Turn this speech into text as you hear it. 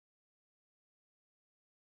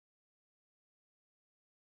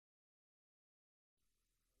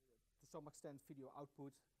some extent video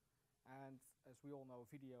output, and as we all know,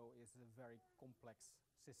 video is a very complex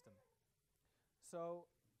system.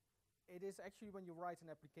 So it is actually, when you write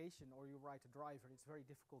an application or you write a driver, it's very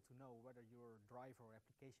difficult to know whether your driver or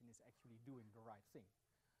application is actually doing the right thing.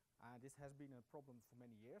 And this has been a problem for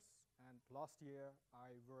many years. And last year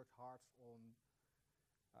I worked hard on,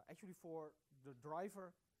 actually for the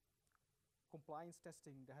driver compliance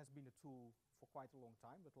testing, there has been a tool for quite a long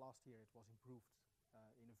time, but last year it was improved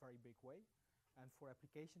in a very big way. And for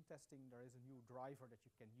application testing, there is a new driver that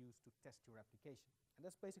you can use to test your application. And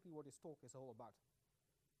that's basically what this talk is all about.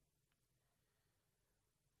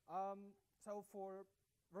 So for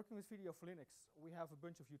working with video for Linux, we have a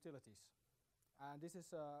bunch of utilities. And this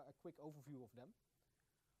is a quick overview of them.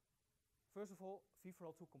 First of all,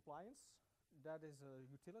 v4L2 compliance. That is a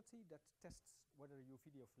utility that tests whether your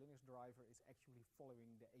video for Linux driver is actually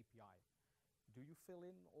following the API. Do you fill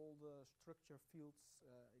in all the structure fields?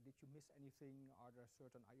 Did you miss anything? Are there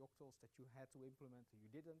certain ioctls that you had to implement and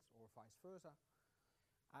you didn't, or vice versa?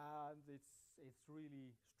 And it's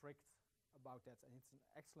really strict about that, and it's an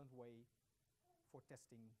excellent way for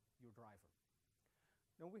testing your driver.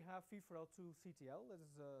 Then we have v4L2 CTL. That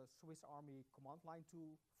is a Swiss Army command line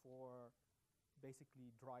tool for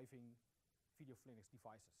basically driving video for Linux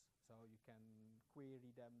devices. So you can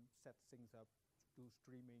query them, set things up, do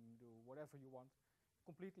streaming, do whatever you want.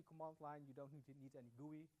 Completely command line, you don't need any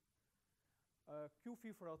GUI.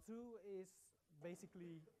 Qv4L2 is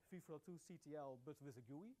basically v4L2 CTL, but with a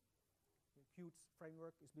GUI. Qt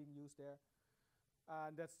framework is being used there.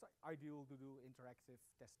 And that's ideal to do interactive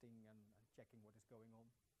testing and checking what is going on.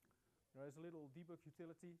 There is a little debug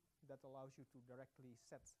utility that allows you to directly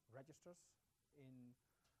set registers in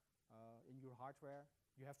your hardware.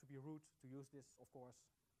 You have to be root to use this, of course,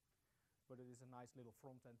 but it is a nice little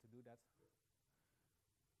front end to do that.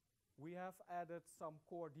 We have added some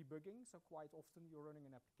core debugging, so quite often you're running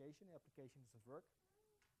an application, the application doesn't work,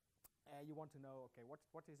 and you want to know, okay,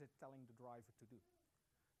 what is it telling the driver to do?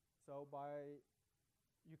 So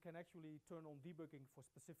you can actually turn on debugging for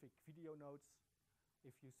specific video nodes.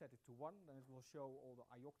 If you set it to 1, then it will show all the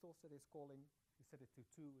ioctls that it's calling. If you set it to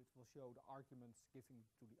 2, it will show the arguments given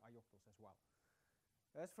to the ioctls as well.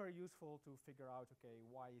 That's very useful to figure out, okay,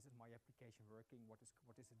 why isn't my application working? What is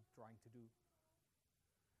it trying to do?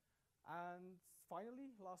 And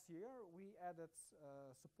finally, last year, we added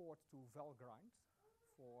support to valgrind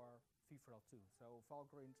for v4L2. So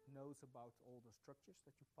valgrind knows about all the structures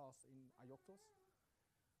that you pass in ioctls.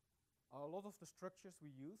 A lot of the structures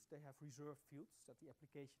we use, they have reserved fields that the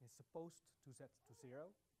application is supposed to set to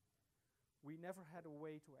 0. We never had a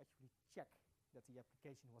way to actually check that the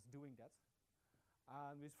application was doing that.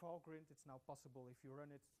 And with valgrind, it's now possible, if you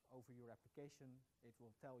run it over your application, it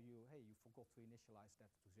will tell you, hey, you forgot to initialize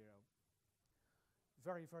that to 0.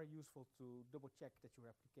 Very, very useful to double check that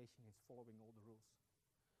your application is following all the rules.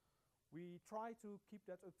 We try to keep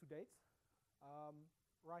that up to date.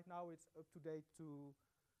 Right now it's up to date to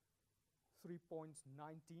 3.19,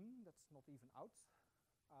 that's not even out.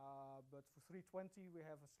 But for 3.20 we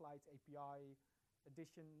have a slight API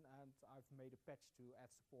addition, and I've made a patch to add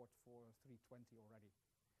support for 3.20 already.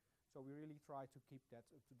 So we really try to keep that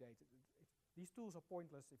up to date. These tools are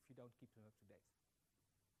pointless if you don't keep them up to date.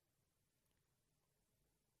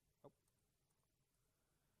 Oh.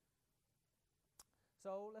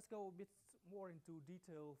 So let's go a bit more into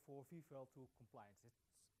detail for v4L2 compliance. It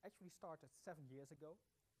actually started 7 years ago.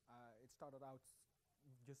 It started out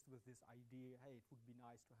just with this idea, hey, it would be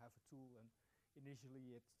nice to have a tool, and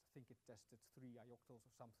initially I think it tested 3 ioctls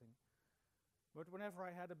or something. But whenever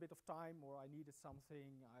I had a bit of time or I needed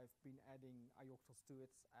something, I've been adding ioctls to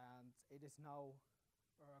it, and it is now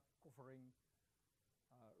covering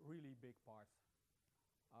a really big part.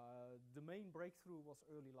 The main breakthrough was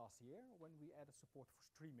early last year when we added support for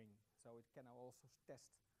streaming, so it can now also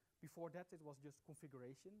test. Before that it was just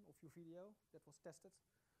configuration of your video that was tested.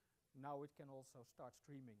 Now it can also start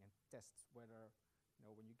streaming and test whether, you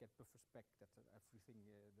know, when you get buffer spec, that everything,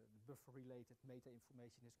 the buffer related meta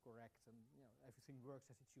information is correct, and you know, everything works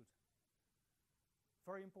as it should.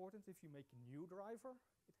 Very important, if you make a new driver,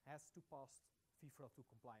 it has to pass v4L2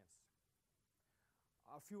 compliance.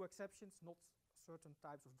 A few exceptions, not certain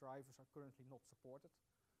types of drivers are currently not supported,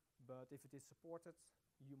 but if it is supported,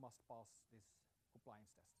 you must pass this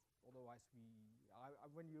compliance test. Otherwise,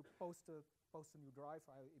 when you post a new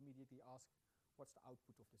driver, I immediately ask, what's the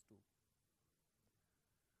output of this tool?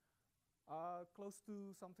 Close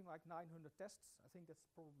to something like 900 tests, I think that's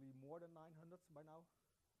probably more than 900 by now,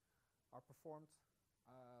 are performed.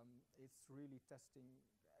 It's really testing.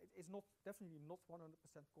 It's definitely not 100%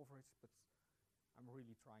 coverage, but I'm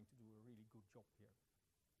really trying to do a really good job here.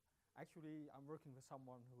 Actually, I'm working with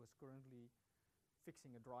someone who is currently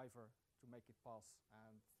fixing a driver to make it pass,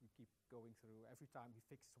 and we keep going through. Every time he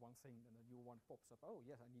fixes one thing, then a new one pops up. Oh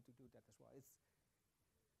yes, I need to do that as well.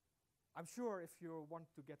 I'm sure if you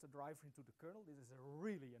want to get a driver into the kernel, this is a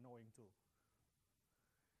really annoying tool.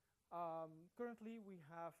 Currently, we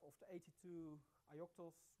have, of the 82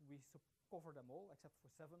 ioctls, we cover them all except for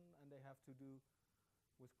 7, and they have to do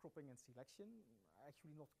with cropping and selection.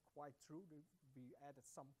 Actually not quite true. We added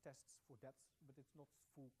some tests for that, but it's not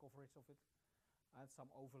full coverage of it, and some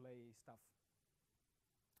overlay stuff.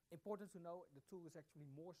 Important to know, the tool is actually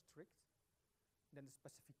more strict than the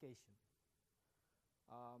specification,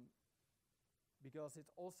 because it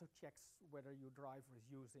also checks whether your driver is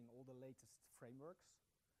using all the latest frameworks.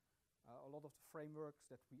 A lot of the frameworks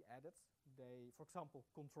that we added, for example,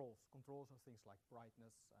 controls. Controls are things like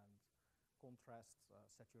brightness and contrast,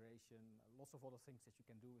 saturation, lots of other things that you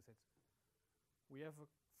can do with it. We have a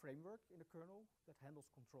framework in the kernel that handles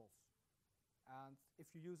controls. And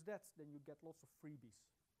if you use that, then you get lots of freebies.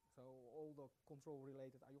 So all the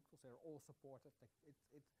control-related ioctls, they're all supported.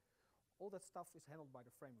 All that stuff is handled by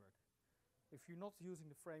the framework. If you're not using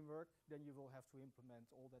the framework, then you will have to implement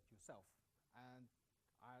all that yourself. And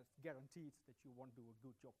I've guaranteed that you won't do a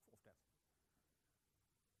good job of that.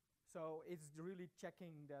 So it's really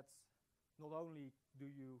checking that not only do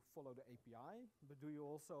you follow the API, but do you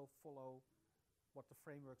also follow what the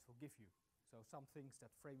frameworks will give you. So some things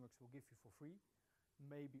that frameworks will give you for free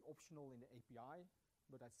may be optional in the API,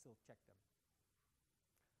 but I still check them.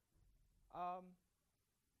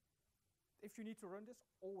 If you need to run this,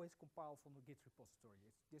 always compile from the Git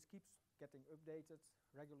repository. This keeps getting updated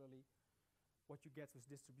regularly. What you get with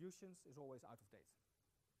distributions is always out of date.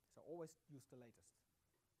 So always use the latest.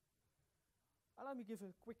 And let me give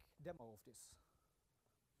a quick demo of this.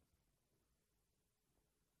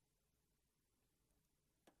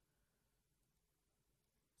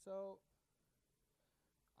 So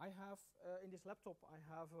I have, in this laptop, I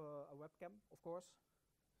have a webcam, of course,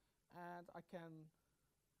 and I can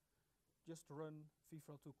just run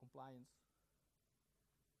FIFRL2 compliance.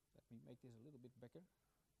 Let me make this a little bit bigger.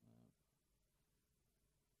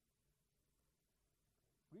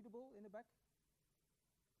 Readable in the back?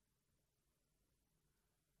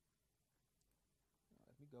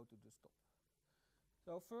 Let me go to desktop.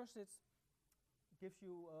 So first it gives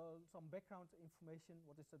you some background information.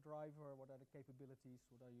 What is the driver? What are the capabilities?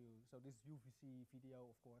 What are you? So this UVC video,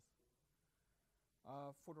 of course.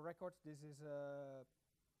 For the record, this is a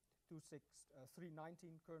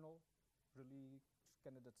 3.19 kernel, release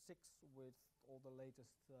candidate 6 with all the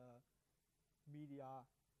latest media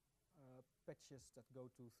patches that go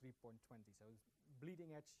to 3.20. So it's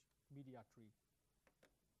bleeding edge media tree.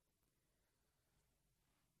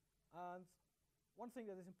 And one thing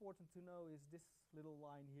that is important to know is this little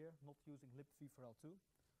line here, not using libfifrl2.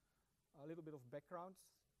 A little bit of background.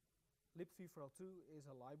 libfifrl2 is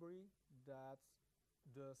a library that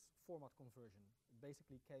does format conversion. It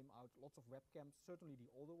basically came out, lots of webcams, certainly the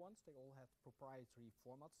older ones, they all had proprietary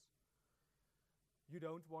formats. You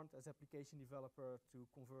don't want, as application developer, to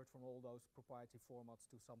convert from all those proprietary formats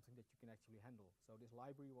to something that you can actually handle. So this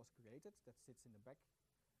library was created that sits in the back,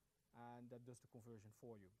 and that does the conversion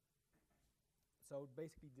for you. So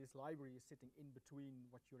basically this library is sitting in between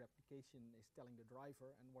what your application is telling the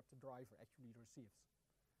driver and what the driver actually receives.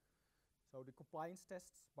 So the compliance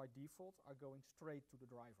tests by default are going straight to the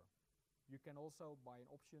driver. You can also, by an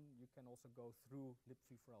option, you can also go through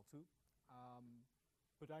libfifrl2.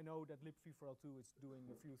 But I know that libfifrl2 is doing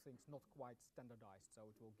a few things not quite standardized, so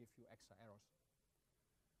it will give you extra errors.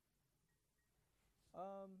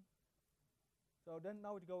 So then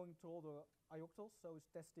now it's going to all the ioctls. So it's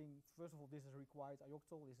testing, first of all, this is a required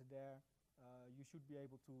ioctl, is it there? You should be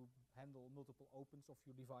able to handle multiple opens of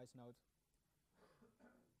your device node.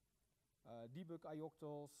 Debug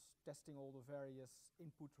ioctls, testing all the various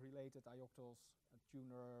input-related ioctls,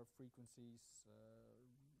 tuner, frequencies,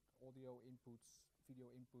 audio inputs,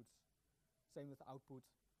 video inputs, same with output.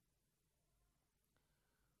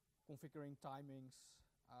 Configuring timings,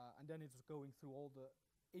 and then it's going through all the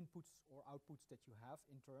inputs or outputs that you have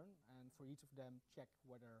in turn, and for each of them check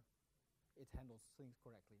whether it handles things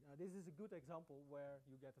correctly. Now this is a good example where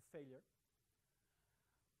you get a failure,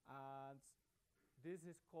 and this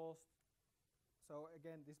is caused, so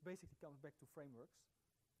again, this basically comes back to frameworks.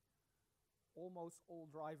 Almost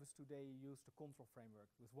all drivers today use the control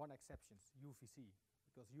framework, with one exception, UVC.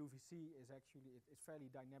 Because UVC is actually, it's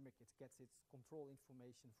fairly dynamic. It gets its control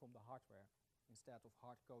information from the hardware instead of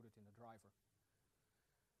hard-coded in the driver.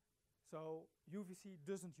 So UVC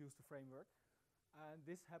doesn't use the framework. And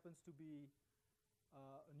this happens to be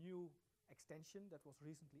a new extension that was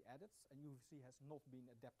recently added, and UVC has not been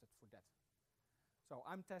adapted for that. So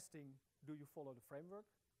I'm testing, do you follow the framework?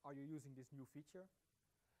 Are you using this new feature?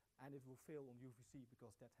 And it will fail on UVC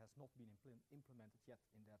because that has not been implemented yet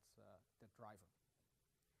in that driver.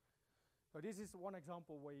 So this is one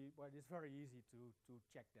example where it is very easy to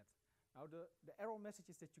check that. Now the error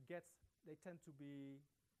messages that you get, they tend to be,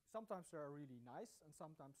 sometimes they're really nice and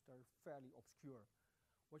sometimes they're fairly obscure.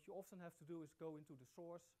 What you often have to do is go into the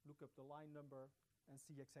source, look up the line number, and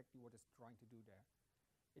see exactly what it's trying to do there.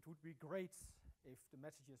 It would be great if the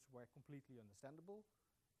messages were completely understandable.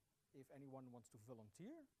 If anyone wants to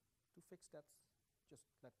volunteer to fix that, just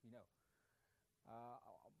let me know.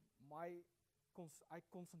 I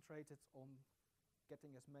concentrated on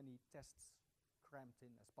getting as many tests crammed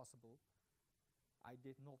in as possible. I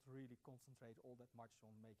did not really concentrate all that much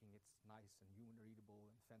on making it nice and human readable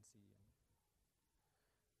and fancy.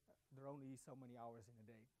 And there are only so many hours in a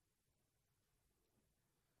day.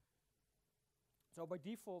 So by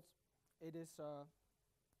default, it is,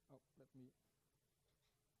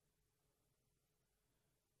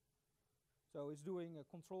 So it's doing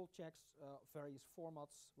control checks, various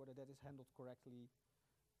formats, whether that is handled correctly.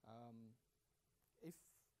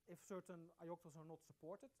 If certain IOCTLs are not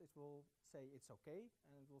supported, it will say it's okay,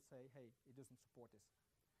 and it will say, hey, it doesn't support this.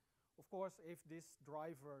 Of course, if this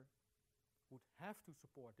driver would have to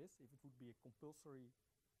support this, if it would be a compulsory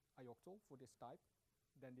IOCTL for this type,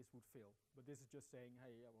 then this would fail. But this is just saying,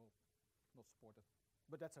 hey, well, not supported.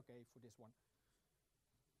 But that's okay for this one.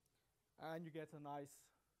 And you get a nice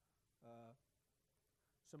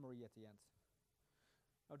summary at the end.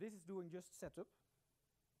 Now this is doing just setup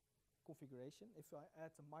configuration. If I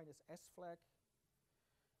add a -S flag,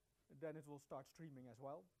 then it will start streaming as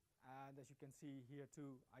well. And as you can see here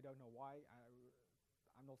too, I don't know why,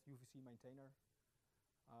 I'm not UVC maintainer.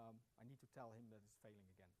 I need to tell him that it's failing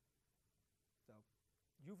again. So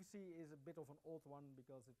UVC is a bit of an old one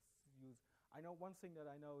because it's used. I know one thing that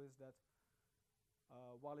I know is that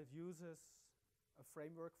while it uses a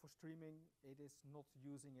framework for streaming, it is not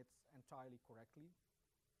using it entirely correctly.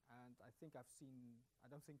 And I think I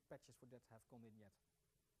don't think patches for that have gone in yet.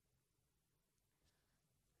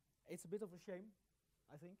 It's a bit of a shame,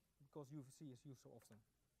 I think, because UVC is used so often.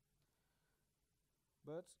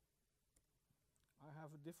 But I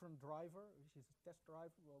have a different driver, which is a test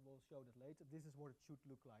driver. Well, we'll show that later. This is what it should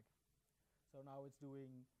look like. So now it's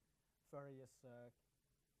doing various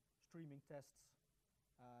streaming tests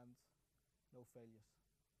and no failures.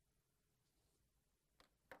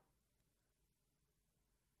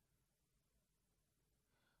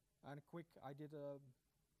 And a quick, I did a,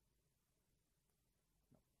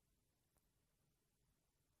 no.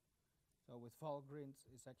 So with Valgrind,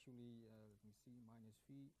 it's actually, let me see,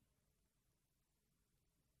 -V.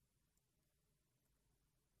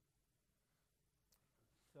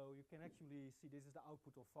 So you can actually see, this is the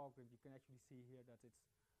output of Valgrind. You can actually see here that it's,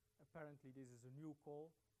 apparently this is a new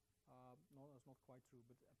call. No, that's not quite true,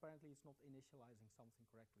 but apparently it's not initializing something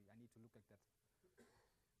correctly. I need to look at that.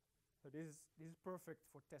 So this is perfect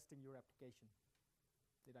for testing your application.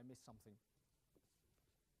 Did I miss something?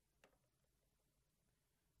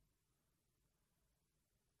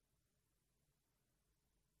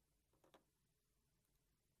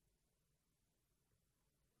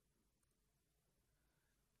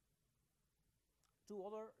 Two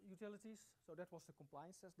other utilities. So that was the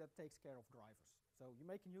compliance test that takes care of drivers. So you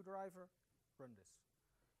make a new driver, run this.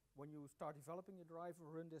 When you start developing a driver,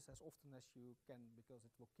 run this as often as you can because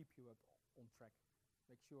it will keep you on track.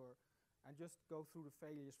 Make sure, and just go through the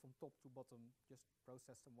failures from top to bottom, just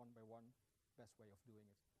process them one by one, best way of doing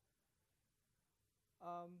it.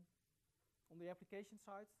 On the application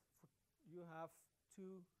side, you have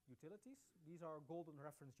two utilities. These are golden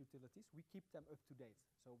reference utilities. We keep them up to date.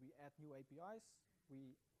 So we add new APIs,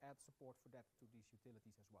 we add support for that to these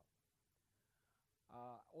utilities as well.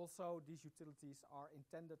 Also, these utilities are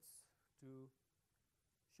intended to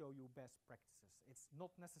show you best practices. It's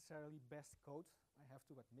not necessarily best code, I have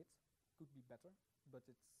to admit. Could be better, but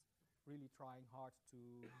it's really trying hard to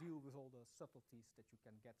deal with all the subtleties that you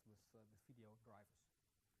can get with the video drivers.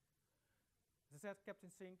 As I said, kept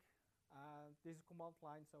in sync. This is command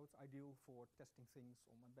line, so it's ideal for testing things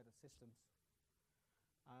on embedded systems.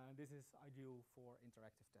 This is ideal for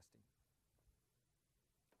interactive testing.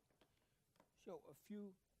 Show a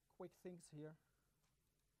few quick things here.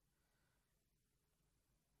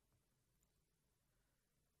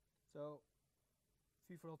 So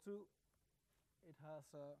FIFRL2, it has,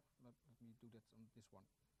 let me do that on this one.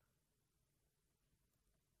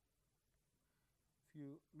 If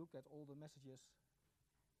you look at all the messages,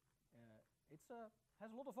 it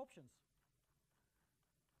has a lot of options.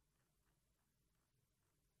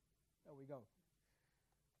 we go.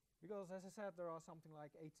 Because as I said, there are something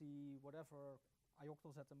like 80 whatever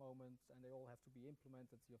ioctals at the moment, and they all have to be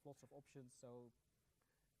implemented. You have lots of options. So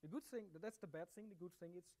the good thing, that's the bad thing. The good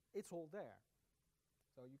thing, it's all there.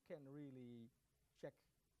 So you can really check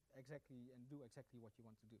exactly and do exactly what you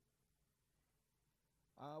want to do.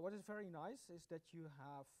 What is very nice is that you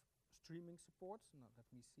have streaming support. Now let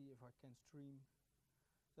me see if I can stream.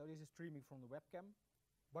 So this is streaming from the webcam.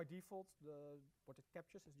 By default, what it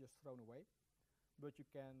captures is just thrown away. But you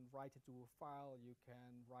can write it to a file, you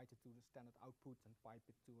can write it to the standard output and pipe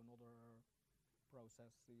it to another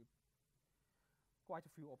process. So quite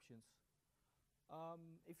a few options.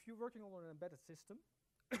 If you're working on an embedded system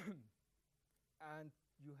and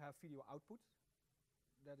you have video output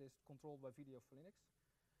that is controlled by Video for Linux,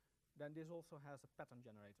 then this also has a pattern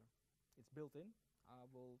generator. It's built in. I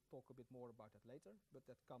will talk a bit more about that later, but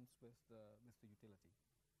that comes with the utility.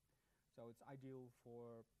 So it's ideal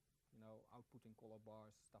for outputting color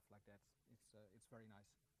bars, stuff like that. It's very nice.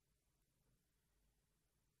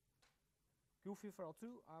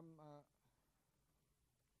 QVFRL2,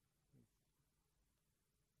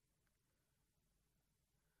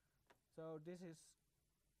 so this is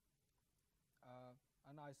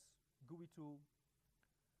a nice GUI tool.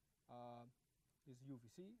 This is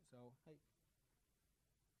UVC, so hey.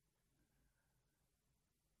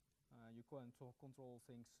 You can control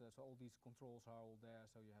things, so all these controls are all there,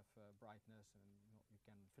 so you have brightness, and you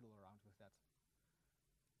can fiddle around with that.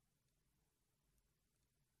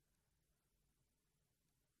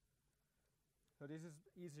 So this is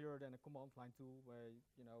easier than a command line tool where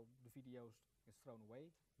the video is thrown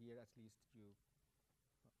away. Here at least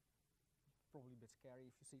probably a bit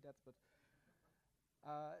scary if you see that, but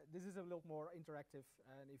this is a little more interactive,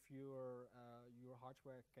 and if your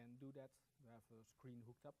hardware can do that, you have a screen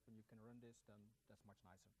hooked up and you can run this, then that's much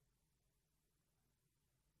nicer.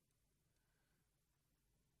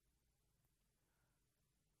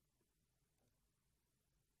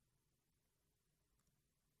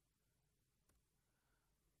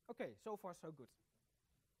 Okay, so far so good.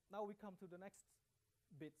 Now we come to the next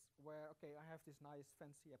bit where, okay, I have this nice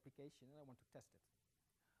fancy application and I want to test it.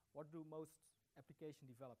 What do most application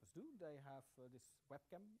developers do? They have this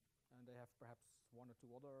webcam, and they have perhaps one or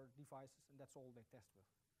two other devices, and that's all they test with.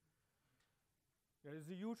 There is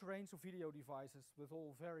a huge range of video devices with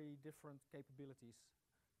all very different capabilities.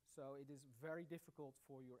 So it is very difficult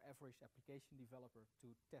for your average application developer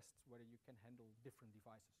to test whether you can handle different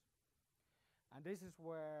devices. And this is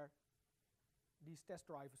where these test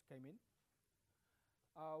drivers came in.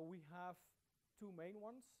 We have two main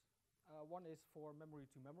ones. One is for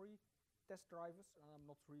memory-to-memory test drivers. I'm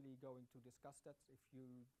not really going to discuss that. If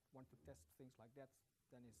you want to test things like that,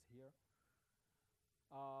 then it's here.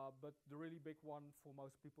 But the really big one for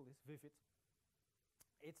most people is Vivid.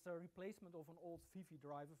 It's a replacement of an old Vivi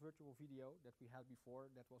driver, virtual video, that we had before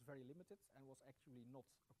that was very limited and was actually not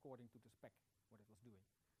according to the spec what it was doing.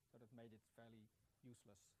 So that made it fairly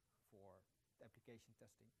useless for application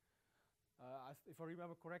testing. If I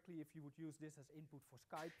remember correctly, if you would use this as input for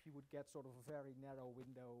Skype, you would get sort of a very narrow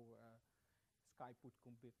window. Skype would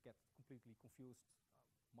get completely confused.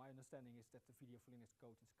 My understanding is that the Video for Linux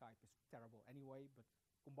code in Skype is terrible anyway, but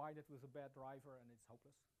combine it with a bad driver and it's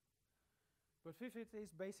hopeless. But Vivid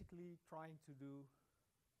is basically trying to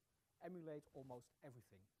emulate almost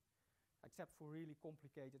everything, except for really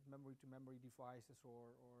complicated memory-to-memory devices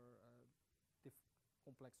or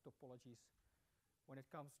complex topologies. When it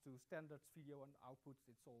comes to standards, video and output,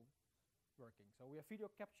 it's all working. So we have video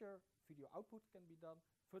capture, video output can be done.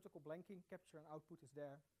 Vertical blanking, capture and output is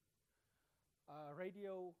there.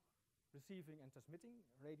 Radio receiving and transmitting.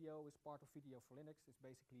 Radio is part of Video for Linux. It's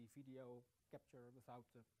basically video capture without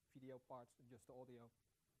the video parts, just the audio.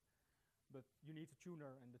 But you need a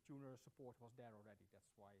tuner, and the tuner support was there already.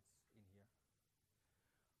 That's why it's in here.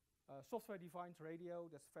 Software-defined radio,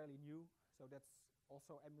 that's fairly new. So that's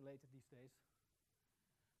also emulated these days.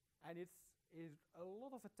 And a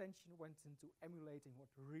lot of attention went into emulating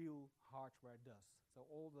what real hardware does. So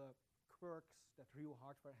all the quirks that real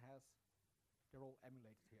hardware has, they're all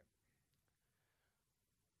emulated here.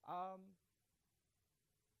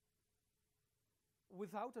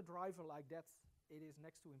 Without a driver like that, it is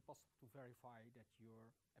next to impossible to verify that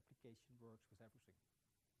your application works with everything.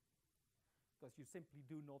 Because you simply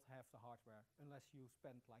do not have the hardware unless you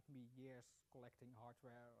spend, like me, years collecting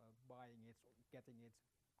hardware, buying it, getting it,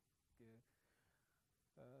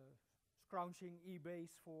 scrounging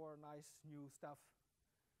eBays for nice new stuff.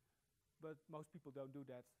 But most people don't do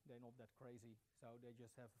that. They're not that crazy. So they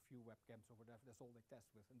just have a few webcams or whatever. That's all they test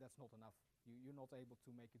with, and that's not enough. You're not able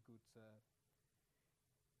to make a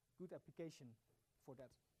good application for that.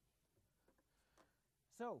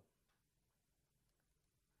 So,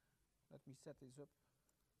 let me set this up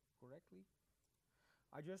correctly.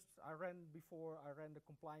 I ran the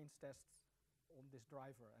compliance test on this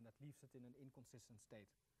driver, and that leaves it in an inconsistent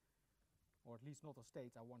state, or at least not a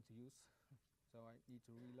state I want to use. So I need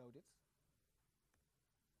to reload it.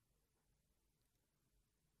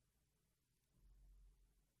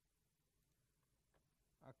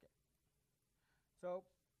 Okay. So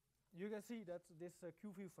you can see that this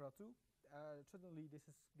QV2, suddenly this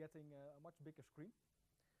is getting a much bigger screen.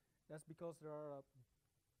 That's because there are a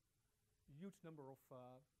huge number of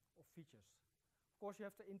features. Of course, you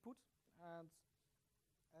have to input, and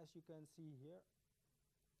as you can see here,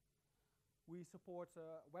 we support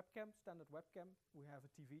webcam, standard webcam. We have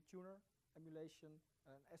a TV tuner, emulation,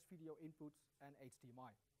 an S-video input, and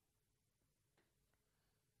HDMI.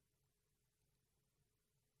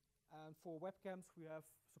 And for webcams, we have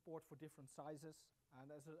support for different sizes. And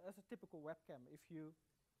as a typical webcam, if you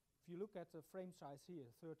look at the frame size here,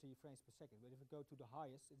 30 frames per second, but if you go to the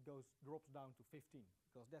highest, it drops down to 15,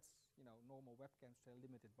 because that's, normal webcams, they're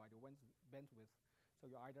limited by the bandwidth. So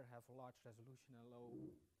you either have a large resolution and low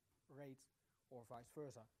rate, or vice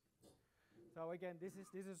versa. So again, this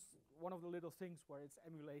is one of the little things where it's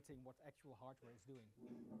emulating what actual hardware is doing.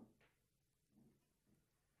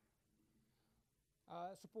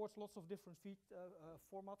 Supports lots of different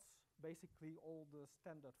formats, basically all the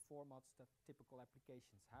standard formats that typical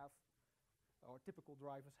applications have, or typical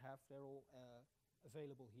drivers have. They're all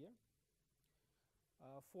available here.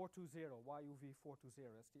 420, YUV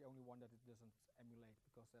 420, that's the only one that it doesn't emulate,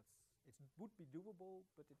 because it would be doable,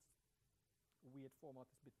 but it's a weird format,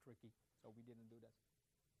 it's a bit tricky, so we didn't do that.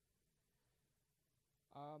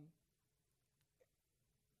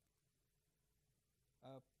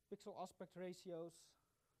 Pixel aspect ratios.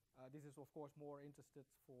 This is of course more interested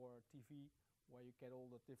for TV, where you get all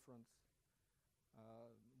the different.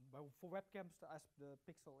 But for webcams, the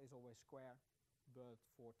pixel is always square, but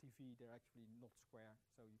for TV they're actually not square,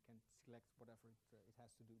 so you can select whatever it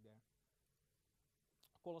has to do there.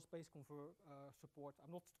 Color space support.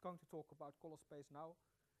 I'm not going to talk about color space now.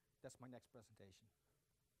 That's my next presentation.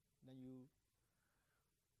 Then you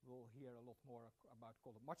will hear a lot more about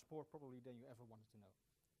color, much more probably than you ever wanted to know.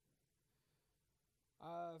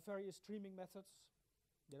 Various streaming methods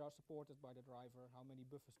that are supported by the driver. How many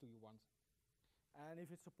buffers do you want? And if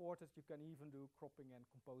it's supported, you can even do cropping and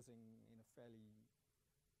composing in a fairly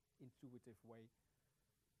intuitive way.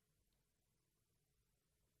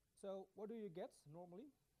 So what do you get normally?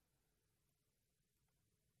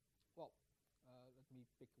 Well, let me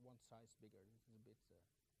pick one size bigger. This is a bit.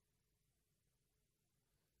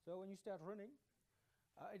 So when you start running,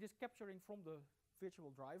 it is capturing from the virtual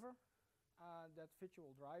driver. That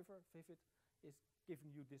virtual driver, Vivid, is giving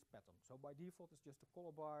you this pattern. So by default, it's just a color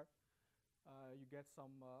bar. You get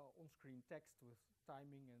some on-screen text with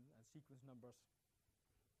timing and sequence numbers.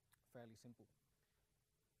 Fairly simple.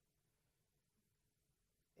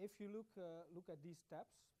 If you look at these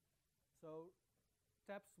tabs, so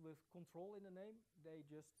tabs with control in the name, they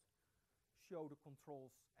just show the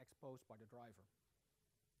controls exposed by the driver.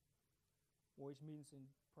 Which means in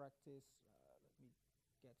practice, let me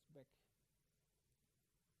get back.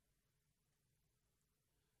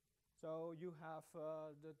 So you have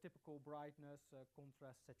the typical brightness,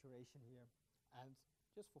 contrast, saturation here. And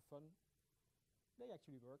just for fun, they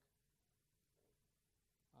actually work.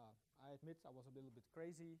 I admit I was a little bit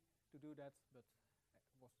crazy to do that, but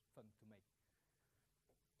it was fun to make.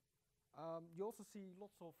 You also see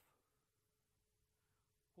lots of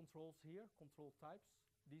controls here, control types.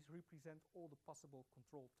 These represent all the possible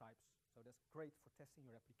control types. So that's great for testing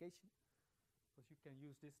your application, because you can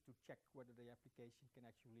use this to check whether the application can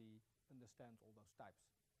actually understand all those types.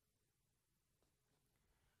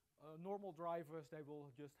 Normal drivers, they will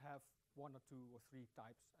just have 1 or 2 or 3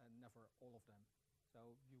 types and never all of them.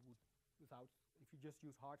 So you would, if you just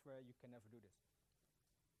use hardware, you can never do this.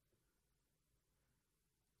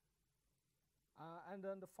 And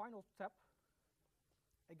then the final tab,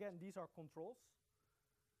 again, these are controls.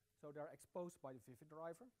 So they're exposed by the Vivid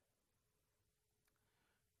driver.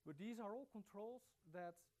 But these are all controls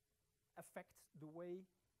that affect the way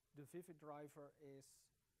the Vivid driver is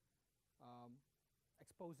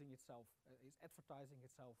exposing itself, is advertising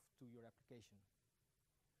itself to your application.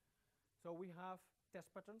 So we have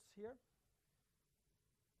test patterns here.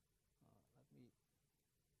 Let me,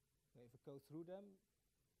 if I go through them,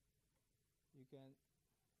 you can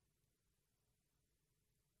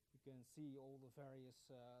see all the various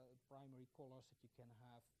primary colors that you can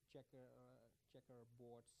have, checker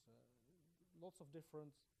boards, lots of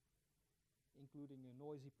different, including a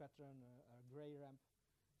noisy pattern, a gray ramp.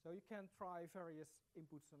 So you can try various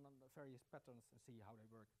inputs and various patterns and see how they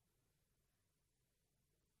work.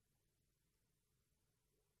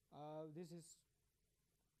 This is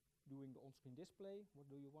doing the on-screen display. What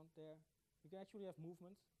do you want there? You can actually have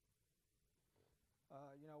movement.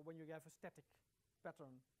 You know, when you have a static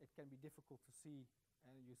pattern, it can be difficult to see,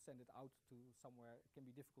 and you send it out to somewhere. It can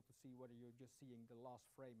be difficult to see whether you're just seeing the last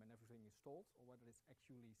frame and everything is stalled, or whether it's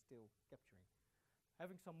actually still capturing.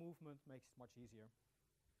 Having some movement makes it much easier.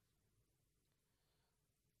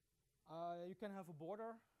 You can have a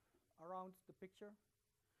border around the picture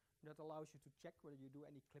that allows you to check whether you do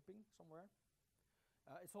any clipping somewhere.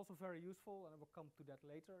 It's also very useful, and I will come to that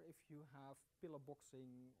later, if you have pillar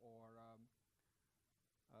boxing or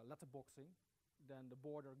letterboxing, then the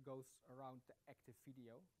border goes around the active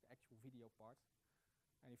video, the actual video part.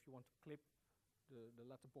 And if you want to clip the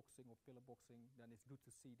letterboxing or pillar boxing, then it's good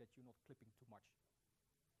to see that you're not clipping too much.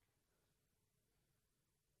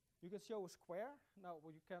 You can show a square. Now,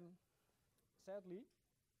 well, you can, sadly,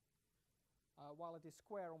 while it is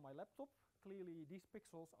square on my laptop, clearly these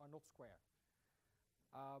pixels are not square.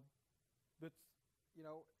 But you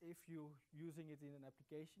know, if you're using it in an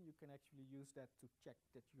application, you can actually use that to check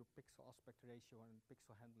that your pixel aspect ratio and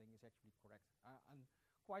pixel handling is actually correct. And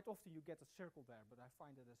quite often you get a circle there, but I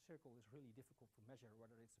find that a circle is really difficult to measure,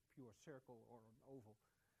 whether it's a pure circle or an oval.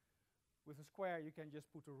 With a square, you can just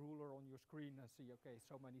put a ruler on your screen and see, okay,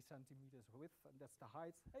 so many centimeters width, and that's the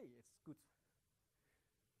height. Hey, it's good.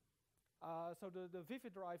 So the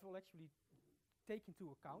Vivid drive will actually take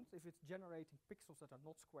into account if it's generating pixels that are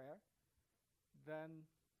not square, then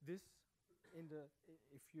this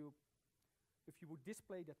if you would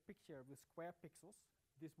display that picture with square pixels,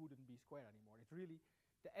 this wouldn't be square anymore. It's really,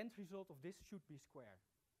 the end result of this should be square.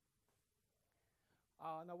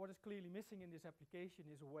 Now what is clearly missing in this application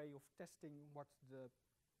is a way of testing what the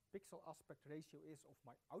pixel aspect ratio is of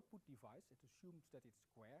my output device. It assumes that it's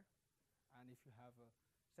square, and if you have a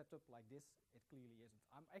setup like this, it clearly isn't.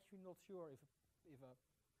 I'm actually not sure if a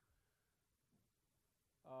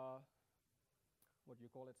what do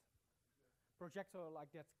you call it? Projector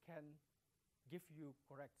like that can give you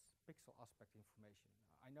correct pixel aspect information.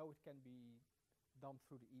 I know it can be done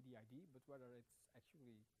through the EDID, but whether it's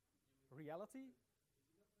actually reality.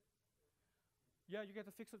 Yeah, you get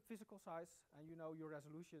a fixed physical size, and you know your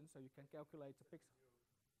resolution, so you can calculate the pixel.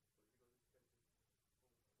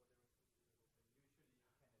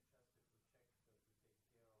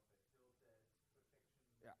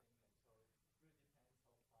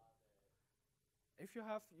 If you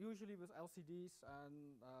have, usually with LCDs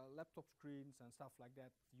and laptop screens and stuff like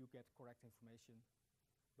that, you get correct information.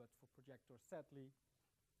 But for projectors, sadly,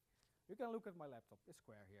 you can look at my laptop, it's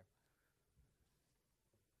square here.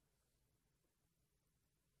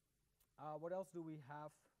 What else do we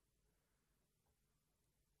have?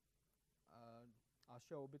 I'll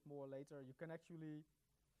show a bit more later. You can actually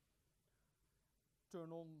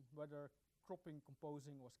turn on whether cropping,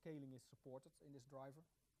 composing, or scaling is supported in this driver.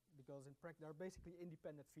 Because in practice, there are basically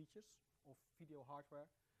independent features of video hardware,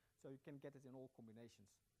 so you can get it in all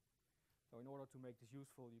combinations. So in order to make this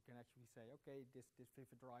useful, you can actually say, okay, this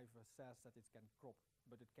Vivid driver says that it can crop,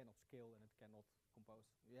 but it cannot scale and it cannot compose.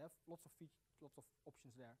 You have lots of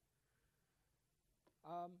options there.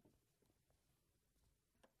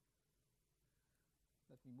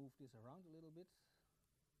 Let me move this around a little bit.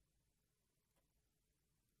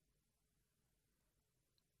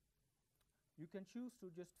 You can choose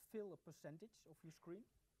to just fill a percentage of your screen.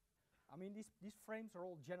 I mean, these frames are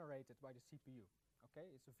all generated by the CPU.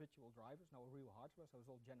 Okay, it's a virtual driver, it's not a real hardware, so it's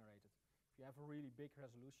all generated. If you have a really big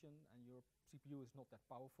resolution and your CPU is not that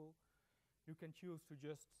powerful, you can choose to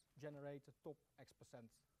just generate the top X%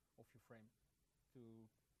 of your frame to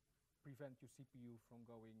prevent your CPU from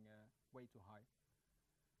going way too high.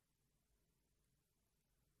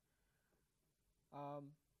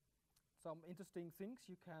 Some interesting things,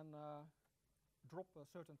 you can drop a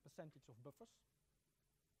certain percentage of buffers.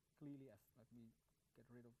 Clearly, let me get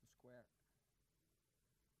rid of the square.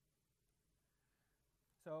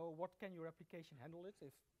 So what can your application handle it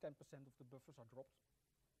if 10% of the buffers are dropped?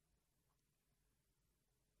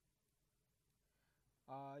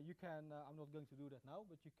 You can, I'm not going to do that now,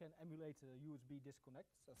 but you can emulate a USB disconnect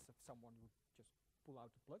as if someone would just pull out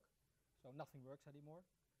the plug. So nothing works anymore.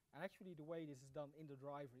 And actually the way this is done in the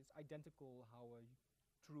driver is identical how a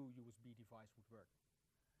true USB device would work.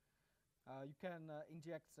 You can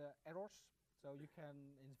inject errors. So you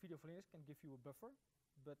can, in Video for Linux, can give you a buffer,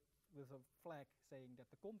 but with a flag saying that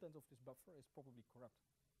the content of this buffer is probably corrupt.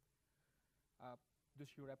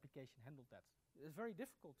 Does your application handle that? It's very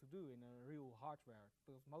difficult to do in a real hardware,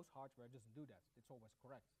 because most hardware doesn't do that. It's always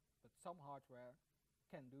correct. But some hardware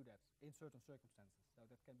can do that in certain circumstances. So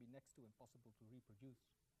that can be next to impossible to reproduce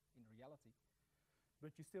in reality.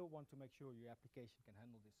 But you still want to make sure your application can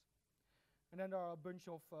handle this. And then there are a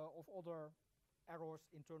bunch of other errors,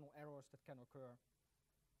 internal errors that can occur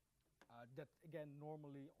that, again,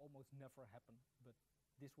 normally almost never happen. But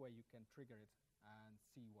this way you can trigger it and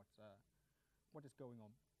see what is going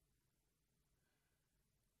on.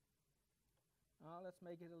 Let's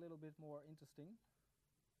make it a little bit more interesting.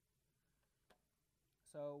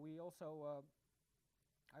 So we also,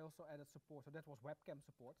 I also added support. So that was webcam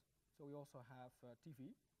support. So we also have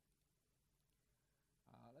TV.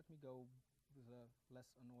 Let me go with a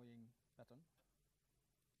less annoying pattern.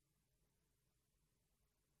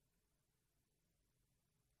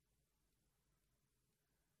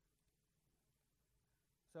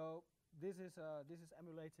 So this is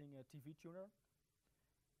emulating a TV tuner.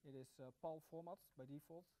 It is PAL format by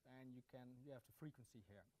default, and you have the frequency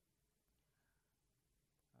here.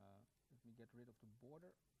 Let me get rid of the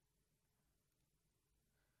border.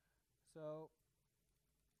 So,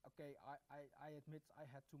 okay, I admit I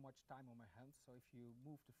had too much time on my hands. So if you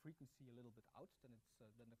move the frequency a little bit out, then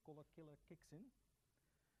then the color killer kicks in.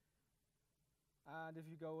 And if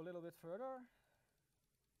you go a little bit further,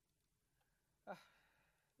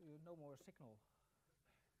 no more signal.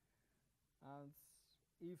 And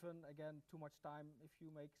even, again, too much time, if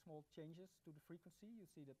you make small changes to the frequency, you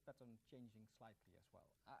see the pattern changing slightly as well.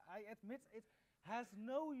 I admit it has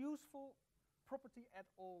no useful property at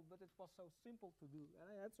all, but it was so simple to do, and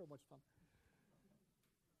I had so much fun.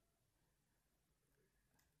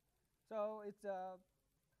 So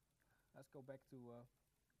let's go back to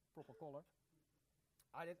proper color.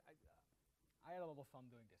 I had a lot of fun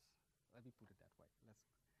doing this. Let me put it that way.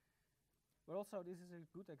 But also, this is a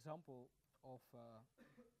good example of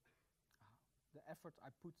the effort I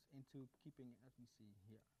put into keeping, let me see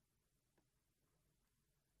here.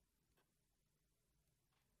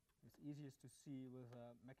 It's easiest to see with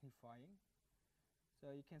magnifying. So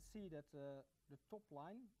you can see that the top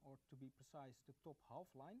line, or to be precise, the top half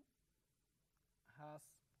line, has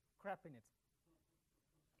crap in it.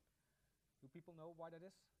 Do people know why that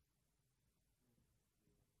is?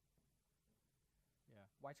 Yeah,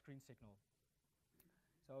 widescreen signal.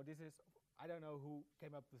 So this is, I don't know who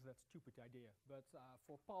came up with that stupid idea, but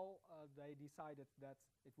for PAL, they decided that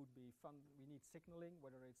it would be fun. We need signaling,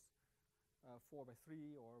 whether it's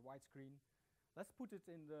 4:3 or widescreen. Let's put it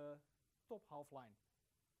in the top half line,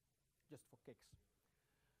 just for kicks.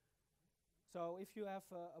 So if you have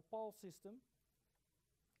a PAL system,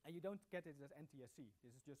 and you don't get it as NTSC,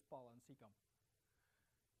 this is just PAL and CCAM,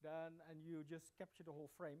 then, and you just capture the whole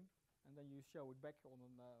frame, and then you show it back on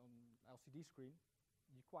an LCD screen,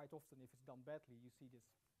 you quite often, if it's done badly, you see this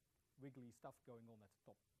wiggly stuff going on at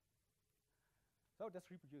the top. So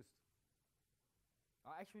that's reproduced.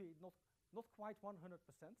 Actually, not quite 100%,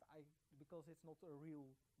 because it's not a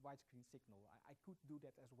real widescreen signal. I could do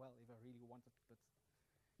that as well if I really wanted, but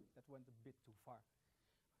that went a bit too far.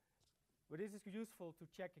 But this is useful to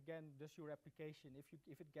check again, does your application,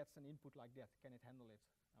 if it gets an input like that, can it handle it?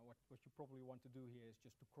 What you probably want to do here is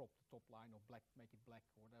just to crop the top line or black, make it black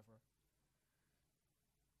or whatever.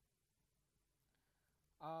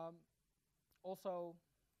 Also,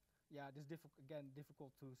 yeah, this again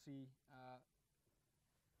difficult to see.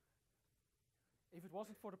 If it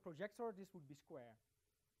wasn't for the projector, this would be square.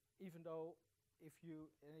 Even though if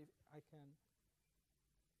I can.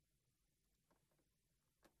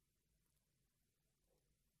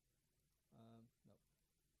 No.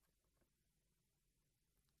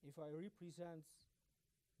 If I represent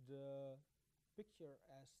the picture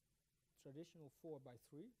as traditional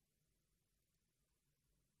 4:3,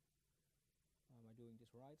 am I doing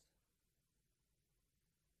this right?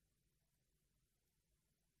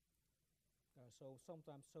 So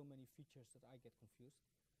sometimes so many features that I get confused.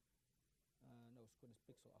 No, square is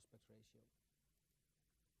pixel aspect ratio.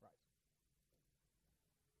 Right.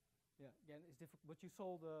 Yeah, again, it's difficult, but you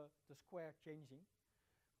saw the square changing.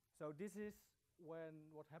 So this is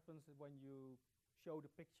what happens when you show the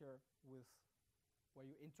picture with, where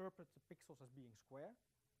you interpret the pixels as being square.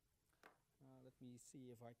 Let me see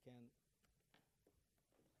if I can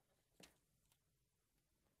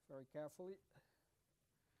very carefully.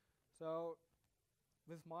 So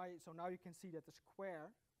now you can see that the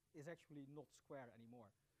square is actually not square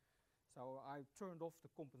anymore. So I turned off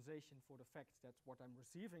the compensation for the fact that what I'm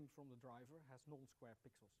receiving from the driver has non-square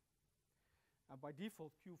pixels. And by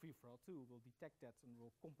default, QVFRL2 will detect that and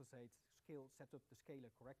will compensate, set up the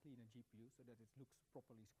scaler correctly in a GPU so that it looks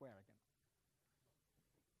properly square again.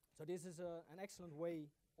 So this is an excellent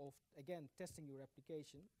way of, again, testing your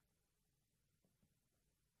application.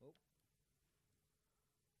 Oh.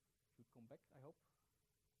 back, I hope.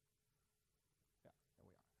 Yeah, there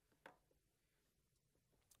we are.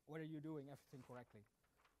 Whether you're doing everything correctly.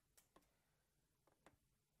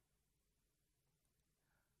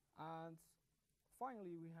 And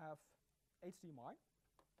finally, we have HDMI.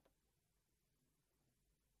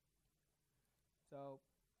 So,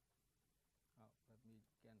 let me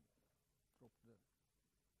again drop the.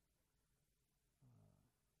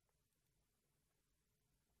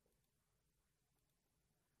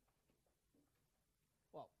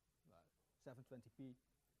 Well, 720p.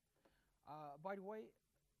 By the way,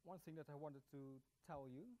 one thing that I wanted to tell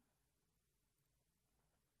you.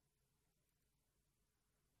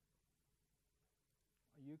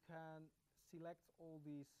 You can select all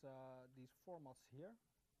these formats here,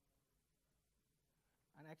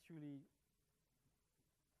 and actually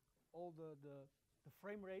all the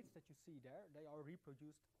frame rates that you see there, they are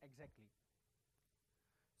reproduced exactly.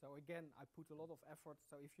 So again, I put a lot of effort.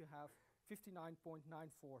 So if you have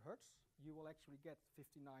 59.94 hertz, you will actually get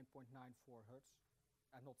 59.94 hertz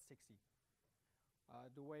and not 60.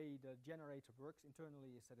 The way the generator works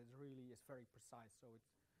internally is that it really is very precise. So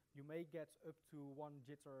you may get up to one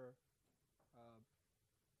jitter,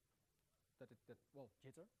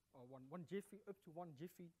 jitter, or one jiffy, up to one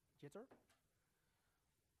jiffy jitter,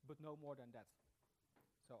 but no more than that.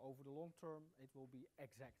 So over the long term, it will be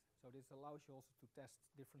exact. So this allows you also to test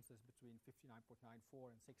differences between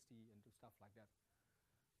 59.94 and 60 and do stuff like that.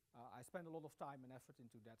 I spend a lot of time and effort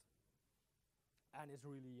into that, and it's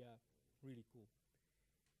really, really cool.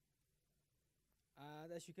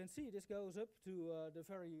 And as you can see, this goes up to the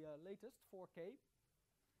very latest 4K.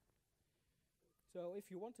 So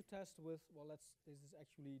if you want to test with, this is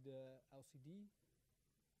actually the LCD.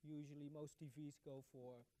 Usually most TVs go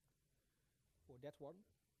for that one.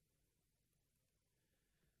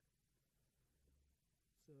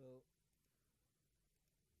 So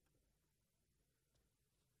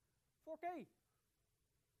 4K.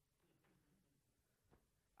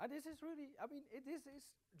 And this is really, I mean, this is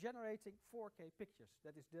generating 4K pictures.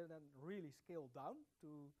 That is then really scaled down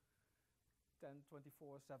to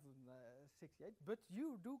 1024, 768. But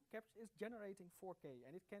you do capture, it's generating 4K,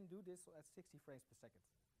 and it can do this at 60 frames per second,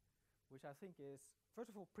 which I think is, first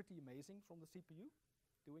of all, pretty amazing from the CPU,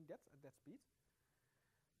 doing that at that speed.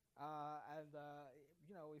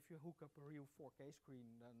 You know, if you hook up a real 4K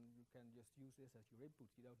screen, then you can just use this as your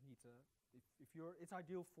input. You don't need to, it's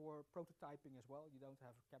ideal for prototyping as well. You don't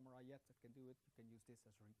have a camera yet that can do it. You can use this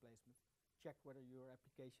as a replacement. Check whether your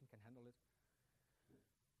application can handle it.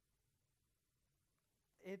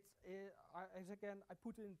 Again, I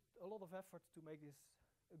put in a lot of effort to make this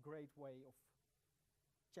a great way of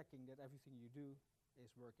checking that everything you do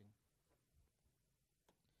is working.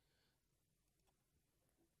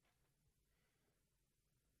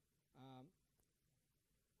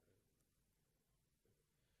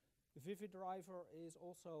 The Vivid driver is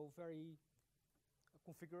also very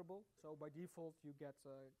configurable. So by default, you get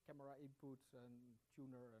camera input and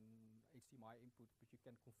tuner and HDMI input, but you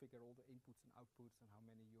can configure all the inputs and outputs and how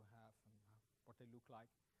many you have and what they look like.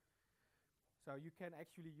 So you can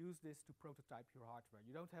actually use this to prototype your hardware.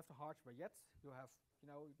 You don't have the hardware yet. You have, you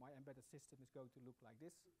know, my embedded system is going to look like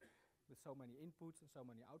this with so many inputs and so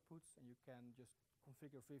many outputs, and you can just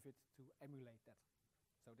configure Vivid to emulate that.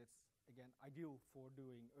 So that's, again, ideal for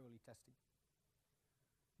doing early testing.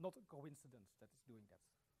 Not a coincidence that it's doing that.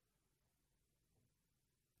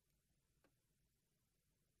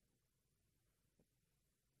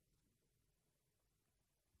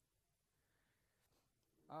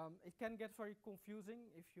 It can get very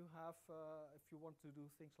confusing if you have, if you want to do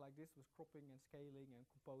things like this with cropping and scaling and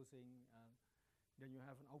composing, and then you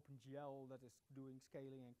have an OpenGL that is doing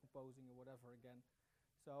scaling and composing or whatever again.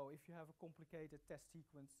 So if you have a complicated test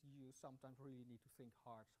sequence, you sometimes really need to think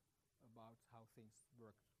hard about how things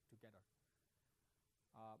work together.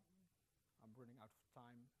 I'm running out of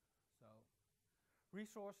time, so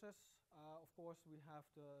resources. Of course, we have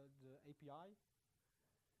the API.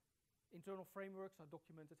 Internal frameworks are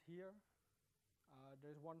documented here.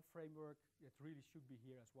 There's one framework that really should be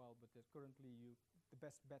here as well, but currently the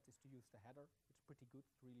best bet is to use the header. It's pretty good,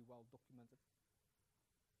 really well documented.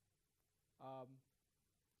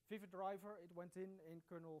 Vivid driver, it went in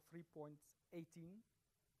kernel 3.18,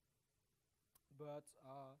 but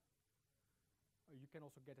you can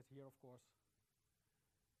also get it here, of course.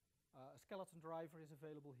 A skeleton driver is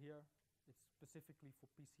available here. It's specifically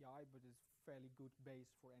for PCI, but it's fairly good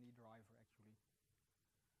base for any driver, actually.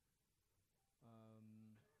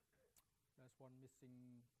 There's one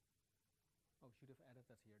missing. Oh, should have added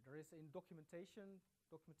that here. There is in documentation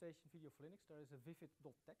video for Linux, there is a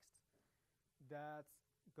vivid.txt that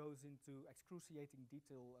goes into excruciating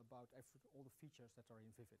detail about all the features that are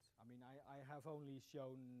in Vivid. I mean, I have only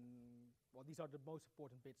shown, well, these are the most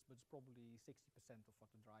important bits, but it's probably 60% of what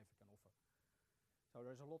the driver can offer. So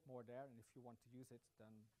there's a lot more there, and if you want to use it,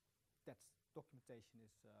 then that documentation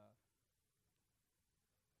is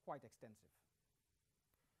quite extensive.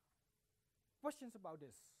 Questions about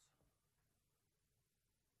this?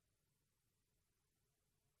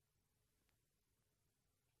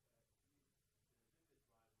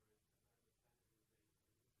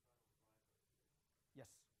 Yes,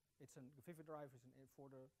 it's the Vivid driver is for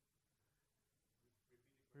the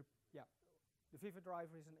yeah, the Vivid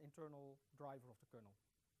driver is an internal driver of the kernel.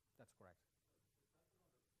 That's correct.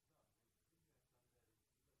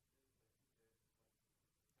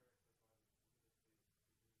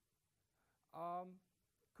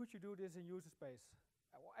 Could you do this in user space?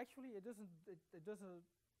 Well, actually, it doesn't. It doesn't.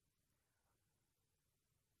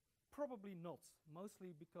 Probably not.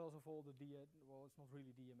 Mostly because of all the well, it's not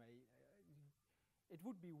really DMA. It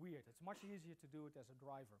would be weird. It's much easier to do it as a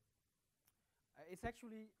driver. It's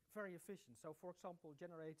actually very efficient. So, for example,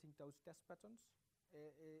 generating those test patterns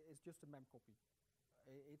is just a mem copy.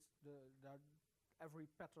 It's every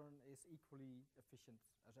pattern is equally efficient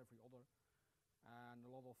as every other, and a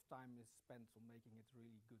lot of time is spent on making it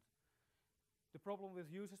really good. The problem with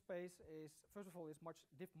user space is, first of all, it's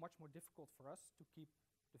much more difficult for us to keep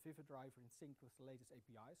the Vivid driver in sync with the latest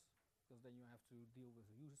APIs, because then you have to deal with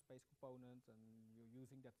a user space component, and you're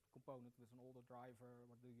using that component with an older driver.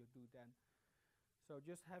 What do you do then? So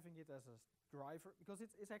just having it as a driver, because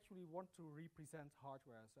it's actually want to represent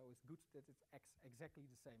hardware, so it's good that it's exactly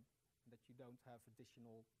the same, that you don't have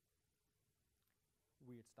additional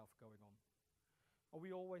weird stuff going on. And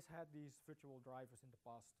we always had these virtual drivers in the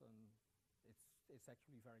past, and it's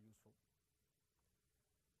actually very useful.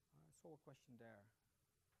 I saw a question there.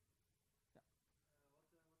 Yeah.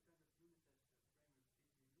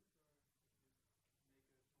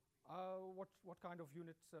 What kind of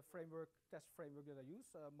unit framework, test framework did I use?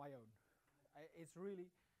 My own. It's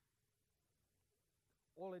really,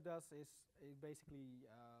 all it does is it basically,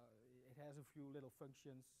 it has a few little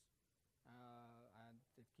functions, and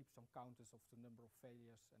it keeps some counters of the number of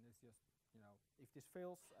failures, and it's just, if this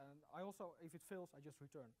fails, and if it fails, I just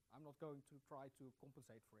return. I'm not going to try to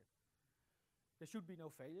compensate for it. There should be no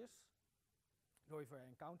failures. So if I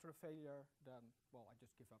encounter a failure, then, well, I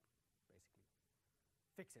just give up, basically.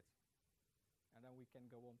 Fix it. And then we can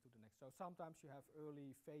go on to the next. So sometimes you have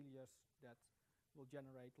early failures that will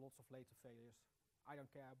generate lots of later failures. I don't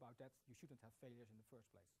care about that. You shouldn't have failures in the first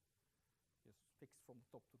place. Just fix from the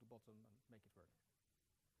top to the bottom and make it work.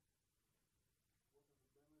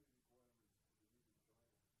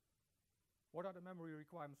 What are the memory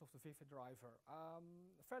requirements of the Vivid driver?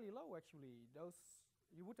 Fairly low, actually. Those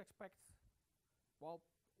you would expect. Well,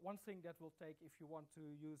 one thing that will take, if you want to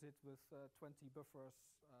use it with 20 buffers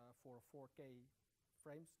for 4K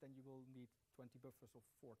frames, then you will need 20 buffers of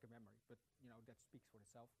 4K memory. But that speaks for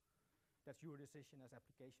itself. That's your decision as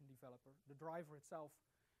application developer. The driver itself,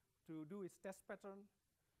 to do its test pattern,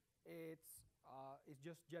 it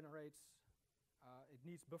just generates. It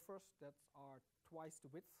needs buffers that are twice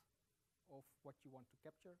the width of what you want to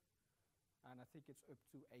capture, and I think it's up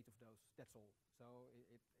to 8 of those. That's all. So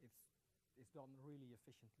it's done really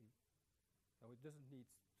efficiently. So it doesn't need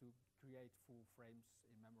to create full frames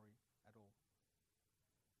in memory at all.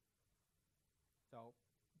 So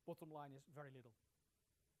bottom line is very little.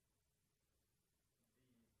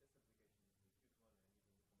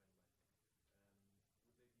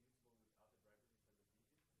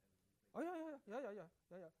 Oh yeah.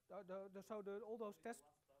 So all those tests.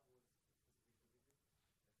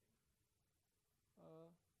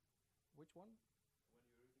 Which one?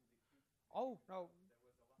 Oh no.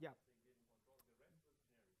 Yeah.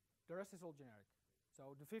 The rest is all generic.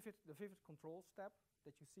 So the Vivid control step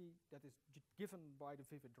that you see that is given by the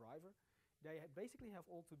Vivid driver, they basically have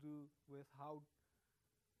all to do with how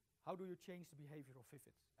do you change the behavior of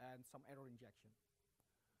Vivid and some error injection.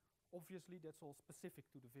 Obviously, that's all specific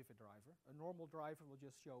to the Vivid driver. A normal driver will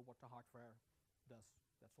just show what the hardware does.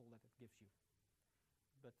 That's all that it gives you.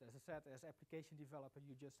 But as I said, as application developer,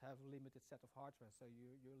 you just have a limited set of hardware, so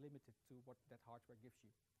you're limited to what that hardware gives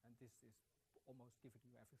you. And this is almost giving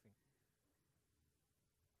you everything.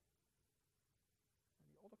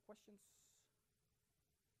 Any other questions?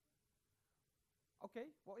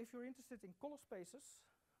 Okay, well, if you're interested in color spaces,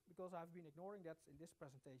 because I've been ignoring that in this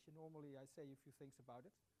presentation, normally I say a few things about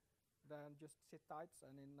it, then just sit tight,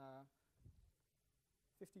 and in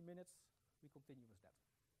 15 minutes, we continue with that.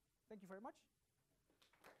 Thank you very much.